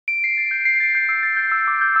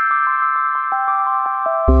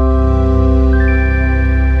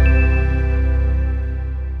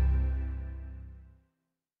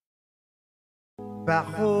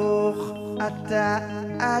Baruch Ata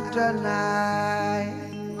Adonai.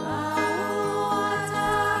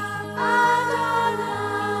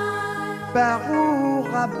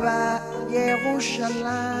 Baruch Abba Yerushalayim.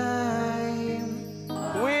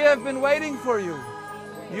 We have been waiting for you.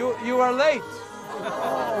 You are late.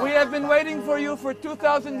 We have been waiting for you for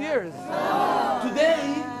 2,000 years.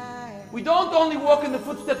 Today, we don't only walk in the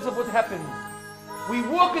footsteps of what happened. We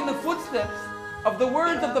walk in the footsteps of the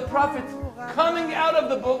words of the prophets coming out of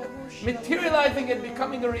the book, materializing and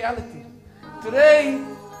becoming a reality. Today,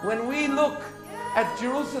 when we look at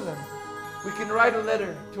Jerusalem, we can write a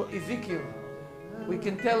letter to Ezekiel. We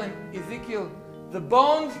can tell him, Ezekiel, the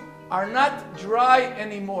bones are not dry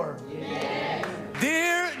anymore. Yes.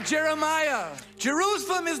 Dear Jeremiah,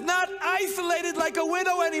 Jerusalem is not isolated like a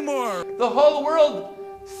widow anymore. The whole world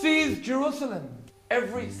sees Jerusalem.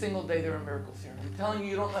 Every single day there are miracles here. I'm telling you,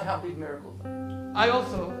 you don't know how big miracles are. I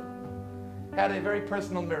also had a very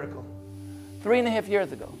personal miracle. 3.5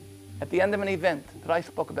 years ago, at the end of an event that I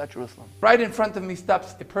spoke about Jerusalem, right in front of me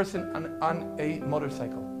stops a person on a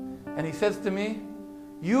motorcycle. And he says to me,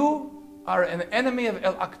 you are an enemy of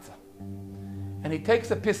Al-Aqsa. And he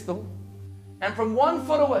takes a pistol, and from 1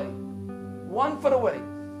 foot away,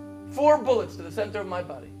 4 bullets to the center of my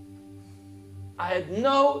body. I had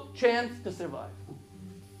no chance to survive.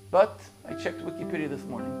 But I checked Wikipedia this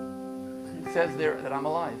morning. It says there that I'm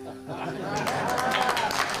alive.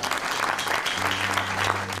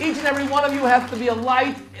 Each and every one of you has to be a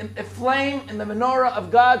light, a flame in the menorah of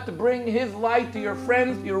God to bring His light to your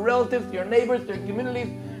friends, to your relatives, to your neighbors, to your communities,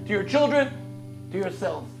 to your children, to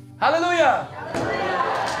yourselves. Hallelujah! Hallelujah.